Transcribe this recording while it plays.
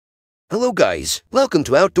Hello guys, welcome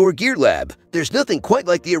to Outdoor Gear Lab. There's nothing quite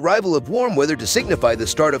like the arrival of warm weather to signify the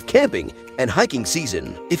start of camping and hiking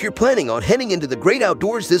season. If you're planning on heading into the great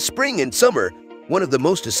outdoors this spring and summer, one of the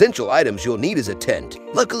most essential items you'll need is a tent.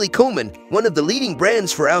 Luckily, Coleman, one of the leading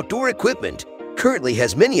brands for outdoor equipment, currently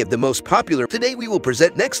has many of the most popular. Today we will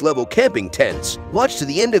present next level camping tents. Watch to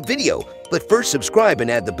the end of video, but first subscribe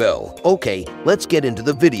and add the bell. Okay, let's get into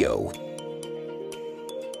the video.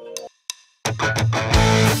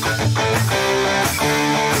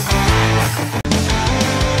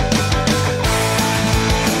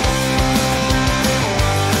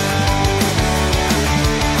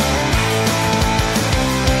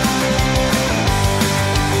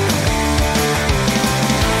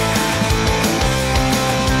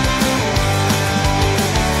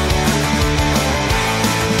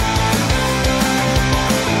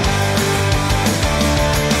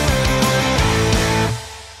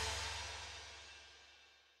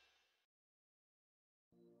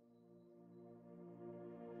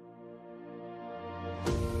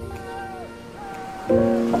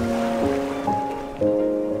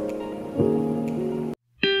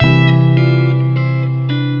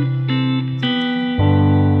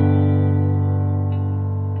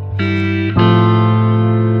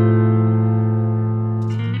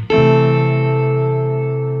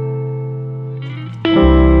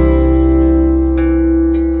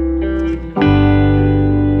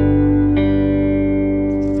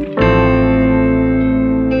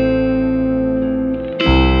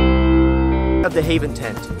 Of the Haven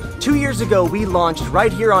tent. 2 years ago, we launched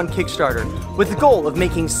right here on Kickstarter with the goal of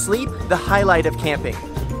making sleep the highlight of camping.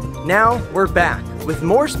 Now we're back with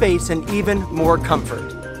more space and even more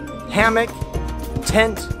comfort. Hammock,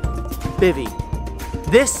 tent, bivvy.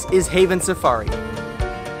 This is Haven Safari.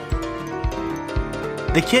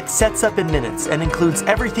 The kit sets up in minutes and includes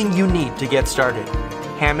everything you need to get started.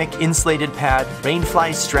 Hammock, insulated pad,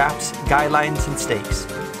 rainfly straps, guy lines, and stakes.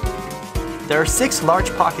 There are 6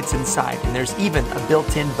 large pockets inside, and there's even a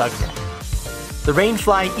built-in bug net. The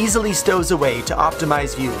rainfly easily stows away to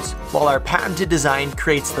optimize views, while our patented design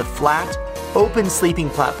creates the flat, open sleeping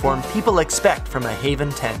platform people expect from a Haven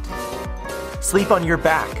tent. Sleep on your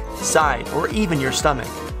back, side, or even your stomach.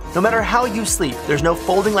 No matter how you sleep, there's no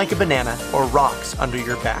folding like a banana or rocks under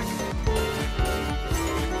your back.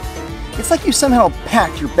 It's like you somehow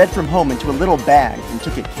packed your bed from home into a little bag and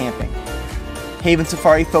took it camping. Haven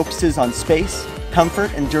Safari focuses on space,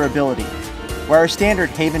 comfort, and durability, where our standard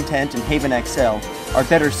Haven tent and Haven XL are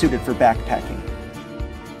better suited for backpacking.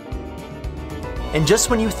 And just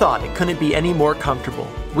when you thought it couldn't be any more comfortable,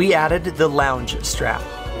 we added the lounge strap.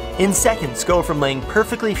 In seconds, go from laying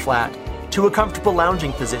perfectly flat to a comfortable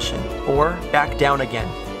lounging position, or back down again.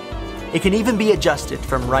 It can even be adjusted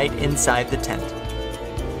from right inside the tent.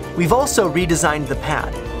 We've also redesigned the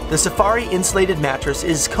pad. The Safari insulated mattress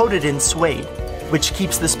is coated in suede, which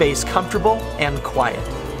keeps the space comfortable and quiet.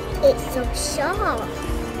 It's so soft.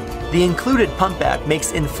 The included pump bag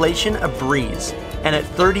makes inflation a breeze, and at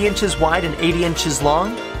 30 inches wide and 80 inches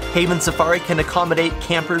long, Haven Safari can accommodate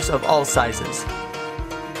campers of all sizes.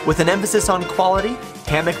 With an emphasis on quality,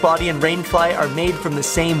 hammock body and rainfly are made from the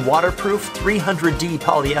same waterproof 300D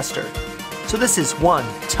polyester, so this is one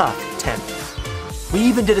tough tent. We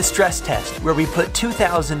even did a stress test where we put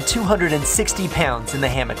 2,260 pounds in the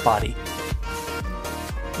hammock body.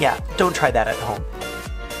 Yeah, don't try that at home.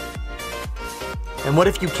 And what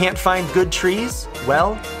if you can't find good trees?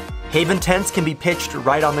 Well, Haven tents can be pitched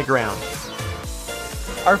right on the ground.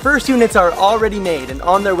 Our first units are already made and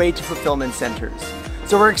on their way to fulfillment centers,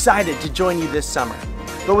 so we're excited to join you this summer.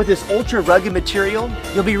 But with this ultra rugged material,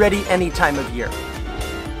 you'll be ready any time of year.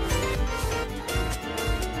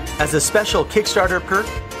 As a special Kickstarter perk,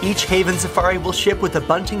 each Haven Safari will ship with a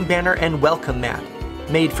bunting banner and welcome mat,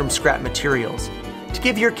 made from scrap materials, to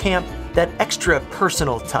give your camp that extra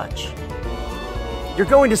personal touch. You're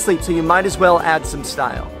going to sleep, so you might as well add some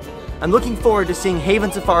style. I'm looking forward to seeing Haven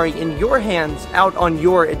Safari in your hands out on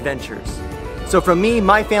your adventures. So from me,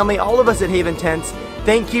 my family, all of us at Haven Tents,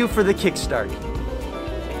 thank you for the kickstart.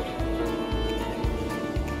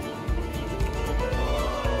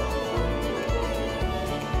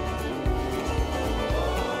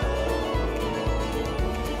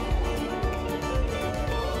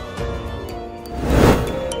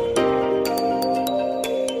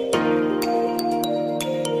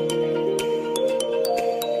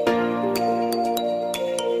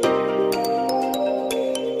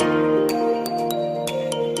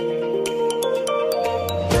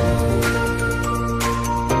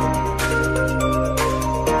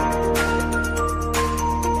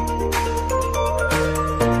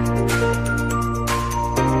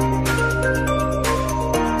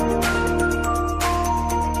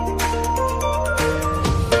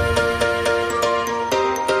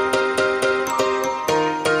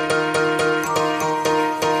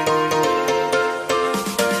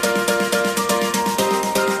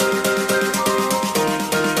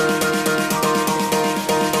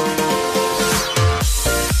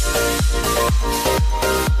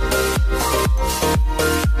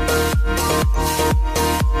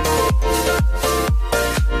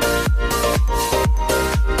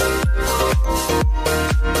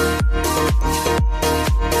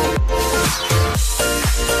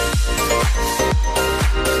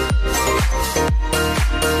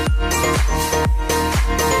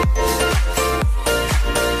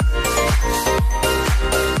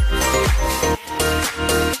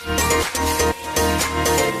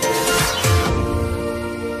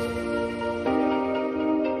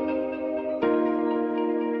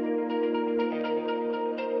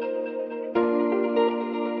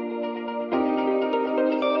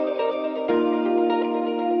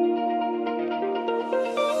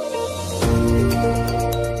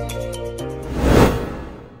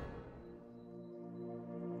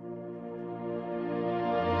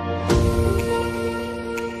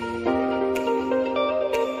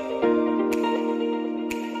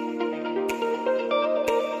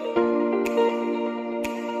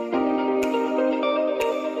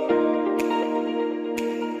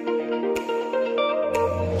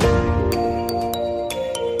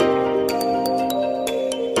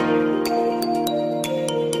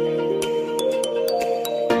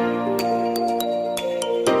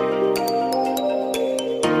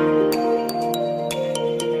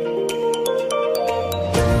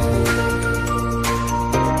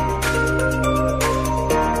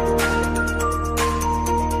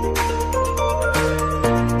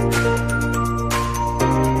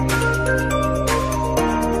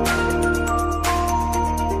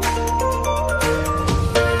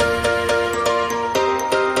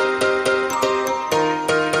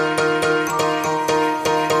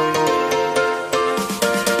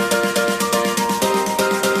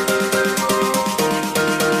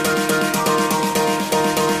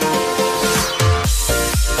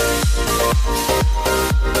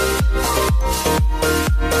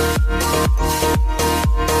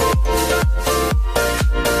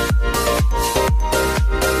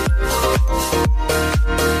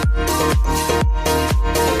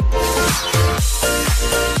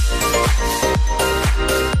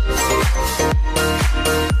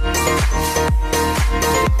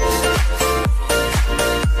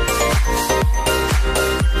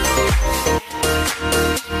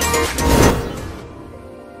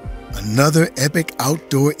 Another epic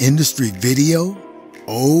outdoor industry video?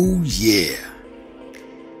 Oh yeah.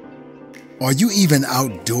 Are you even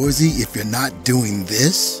outdoorsy if you're not doing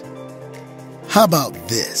this? How about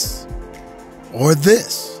this? Or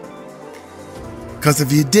this? 'Cause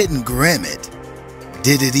if you didn't gram it,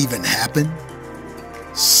 did it even happen?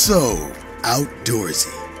 So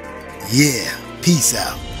outdoorsy. Yeah, peace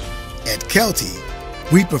out. At Kelty,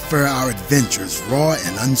 we prefer our adventures raw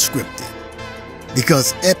and unscripted.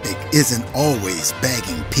 Because epic isn't always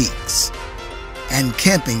bagging peaks. And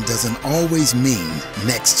camping doesn't always mean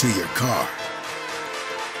next to your car.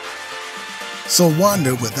 So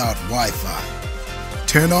wander without Wi-Fi.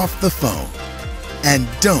 Turn off the phone. And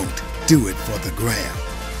don't do it for the gram.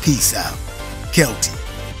 Peace out. Kelty,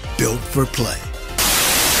 built for play.